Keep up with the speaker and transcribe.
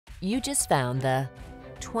You just found the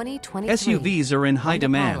 2023 SUVs are in high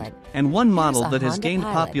demand, and one model that has gained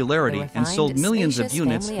popularity and sold millions of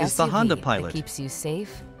units is the Honda Pilot. Keeps you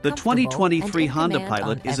safe, The 2023 Honda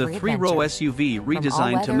Pilot is a three-row SUV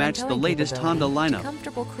redesigned to match the latest Honda lineup.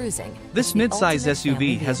 This midsize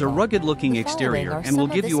SUV has a rugged-looking exterior and will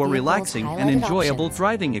give you a relaxing and enjoyable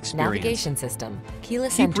driving experience. Navigation system,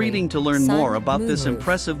 keyless Keep entry, reading to learn sun, more about moon this roof,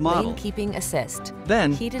 impressive model. lane keeping assist,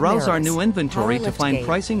 Then, heated browse our mirrors, new inventory power to find liftgate,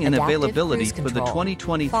 pricing and adaptive availability cruise for the control,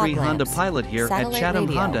 2023 fog Honda lamps, Pilot here at satellite Chatham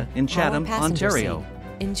radio, Honda in power Chatham, passenger Ontario. seat.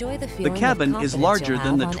 Enjoy the The feeling cabin of is confidence larger you'll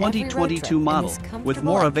than the have on every road 2022 trip in model, this with comfortable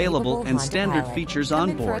more and available capable and Honda standard Pilot. features Come on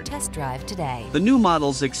in for a board. test drive today. The new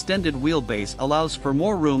model's extended wheelbase allows for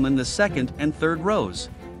more room in the second and third rows.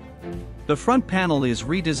 The front panel is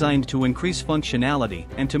redesigned to increase functionality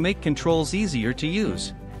and to make controls easier to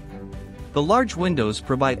use. The large windows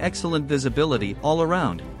provide excellent visibility all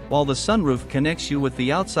around, while the sunroof connects you with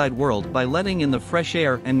the outside world by letting in the fresh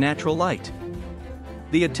air and natural light.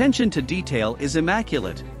 The attention to detail is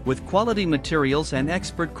immaculate, with quality materials and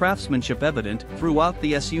expert craftsmanship evident throughout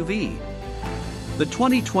the SUV. The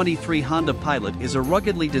 2023 Honda Pilot is a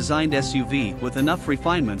ruggedly designed SUV with enough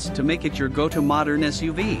refinements to make it your go-to modern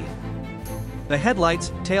SUV. The headlights,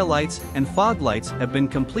 taillights, and fog lights have been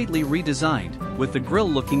completely redesigned, with the grille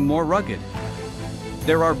looking more rugged.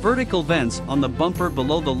 There are vertical vents on the bumper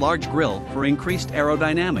below the large grille for increased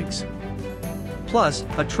aerodynamics. Plus,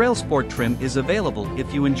 a TrailSport trim is available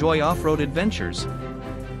if you enjoy off-road adventures.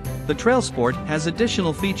 The TrailSport has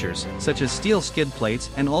additional features, such as steel skid plates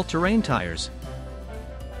and all-terrain tires.